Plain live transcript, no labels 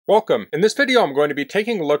Welcome. In this video I'm going to be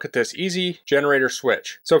taking a look at this easy generator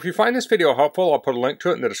switch. So if you find this video helpful, I'll put a link to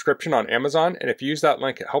it in the description on Amazon, and if you use that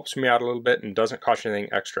link it helps me out a little bit and doesn't cost you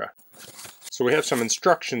anything extra. So we have some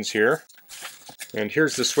instructions here, and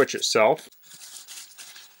here's the switch itself.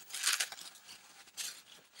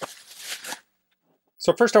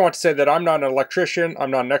 So first I want to say that I'm not an electrician, I'm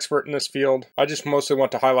not an expert in this field. I just mostly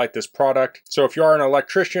want to highlight this product. So if you are an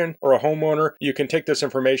electrician or a homeowner, you can take this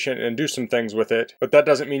information and do some things with it. But that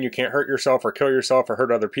doesn't mean you can't hurt yourself or kill yourself or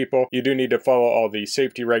hurt other people. You do need to follow all the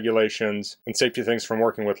safety regulations and safety things from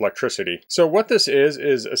working with electricity. So what this is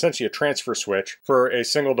essentially a transfer switch for a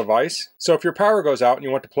single device. So if your power goes out and you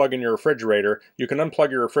want to plug in your refrigerator, you can unplug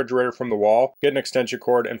your refrigerator from the wall, get an extension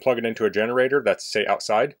cord and plug it into a generator that's, say,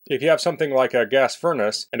 outside. If you have something like a gas furnace,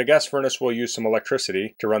 and a gas furnace will use some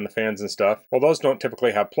electricity to run the fans and stuff. Well, those don't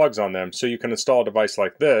typically have plugs on them, so you can install a device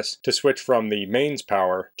like this to switch from the mains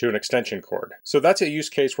power to an extension cord. So that's a use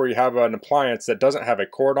case where you have an appliance that doesn't have a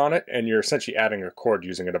cord on it, and you're essentially adding a cord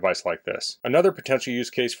using a device like this. Another potential use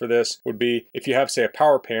case for this would be if you have, say, a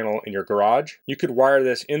power panel in your garage. You could wire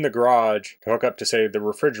this in the garage to hook up to, say, the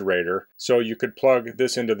refrigerator, so you could plug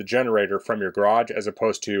this into the generator from your garage as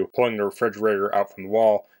opposed to pulling the refrigerator out from the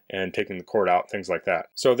wall and taking the cord out, things like that.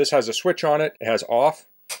 So this has a switch on it. It has off,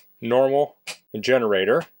 normal, and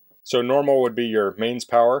generator. So normal would be your mains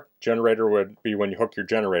power. Generator would be when you hook your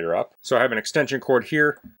generator up. So I have an extension cord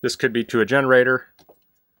here. This could be to a generator,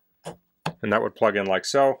 and that would plug in like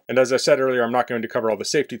so. And as I said earlier, I'm not going to cover all the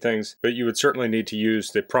safety things, but you would certainly need to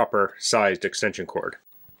use the proper sized extension cord.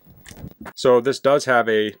 So this does have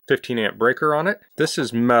a 15 amp breaker on it. This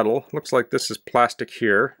is metal. Looks like this is plastic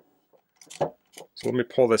here. So let me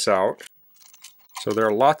pull this out. So there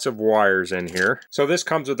are lots of wires in here. So this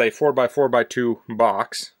comes with a 4x4x2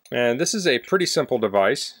 box. And this is a pretty simple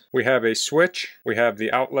device. We have a switch, we have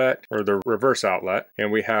the outlet, or the reverse outlet,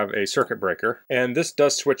 and we have a circuit breaker. And this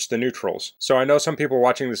does switch the neutrals. So I know some people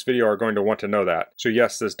watching this video are going to want to know that. So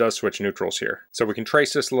yes, this does switch neutrals here. So we can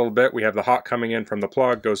trace this a little bit. We have the hot coming in from the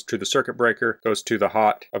plug, goes to the circuit breaker, goes to the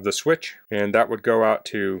hot of the switch, and that would go out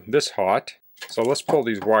to this hot. So let's pull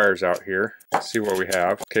these wires out here, see what we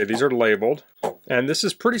have. Okay, these are labeled, and this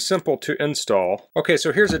is pretty simple to install. Okay,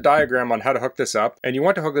 so here's a diagram on how to hook this up, and you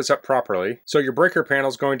want to hook this up properly. So your breaker panel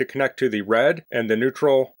is going to connect to the red and the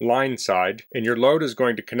neutral line side, and your load is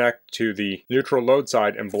going to connect to the neutral load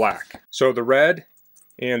side in black. So the red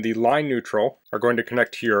and the line neutral are going to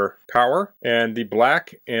connect to your power, and the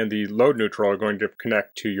black and the load neutral are going to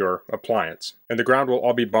connect to your appliance. And the ground will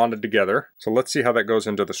all be bonded together. So let's see how that goes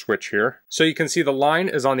into the switch here. So you can see the line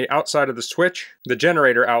is on the outside of the switch, the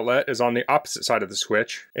generator outlet is on the opposite side of the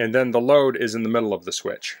switch, and then the load is in the middle of the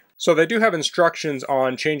switch. So they do have instructions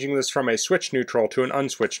on changing this from a switch neutral to an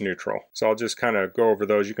unswitched neutral. So I'll just kind of go over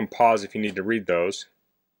those. You can pause if you need to read those.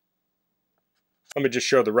 Let me just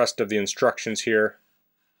show the rest of the instructions here.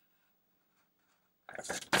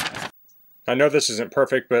 I know this isn't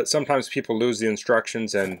perfect, but sometimes people lose the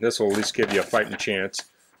instructions, and this will at least give you a fighting chance.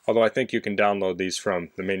 Although I think you can download these from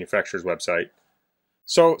the manufacturer's website.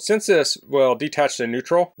 So since this will detach the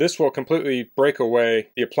neutral, this will completely break away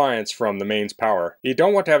the appliance from the mains power. You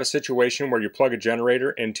don't want to have a situation where you plug a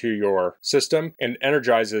generator into your system and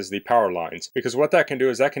energizes the power lines, because what that can do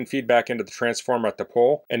is that can feed back into the transformer at the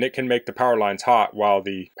pole, and it can make the power lines hot while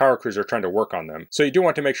the power crews are trying to work on them. So you do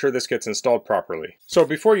want to make sure this gets installed properly. So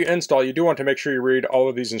before you install, you do want to make sure you read all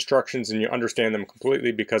of these instructions and you understand them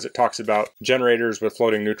completely, because it talks about generators with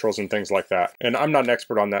floating neutrals and things like that. And I'm not an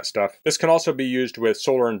expert on that stuff. This can also be used with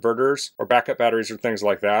solar inverters or backup batteries or things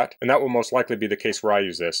like that, and that will most likely be the case where I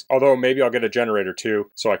use this. Although maybe I'll get a generator too,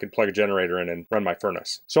 so I can plug a generator in and run my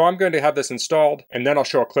furnace. So I'm going to have this installed, and then I'll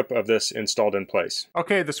show a clip of this installed in place.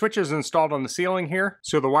 Okay, the switch is installed on the ceiling here,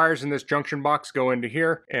 so the wires in this junction box go into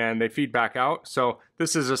here and they feed back out. So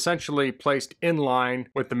this is essentially placed in line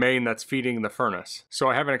with the main that's feeding the furnace. So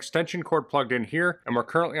I have an extension cord plugged in here, and we're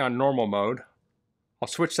currently on normal mode. I'll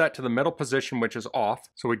switch that to the middle position, which is off.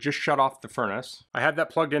 So we just shut off the furnace. I have that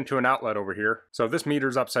plugged into an outlet over here. So this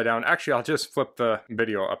meter's upside down. Actually, I'll just flip the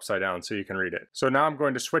video upside down so you can read it. So now I'm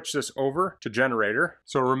going to switch this over to generator.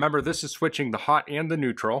 So remember, this is switching the hot and the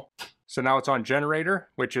neutral. So now it's on generator,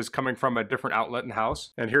 which is coming from a different outlet in the house.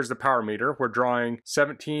 And here's the power meter. We're drawing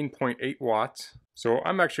 17.8 watts. So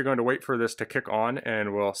I'm actually going to wait for this to kick on,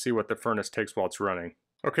 and we'll see what the furnace takes while it's running.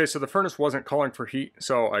 Okay, so the furnace wasn't calling for heat,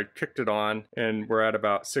 so I kicked it on and we're at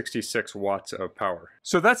about 66 watts of power.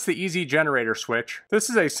 So that's the easy generator switch. This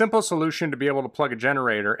is a simple solution to be able to plug a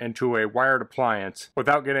generator into a wired appliance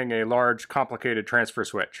without getting a large, complicated transfer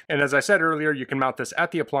switch. And as I said earlier, you can mount this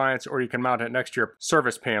at the appliance or you can mount it next to your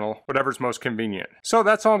service panel, whatever's most convenient. So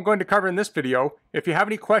that's all I'm going to cover in this video. If you have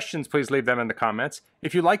any questions, please leave them in the comments.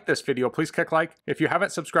 If you like this video, please click like. If you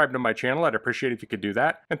haven't subscribed to my channel, I'd appreciate if you could do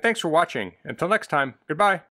that. And thanks for watching. Until next time, goodbye.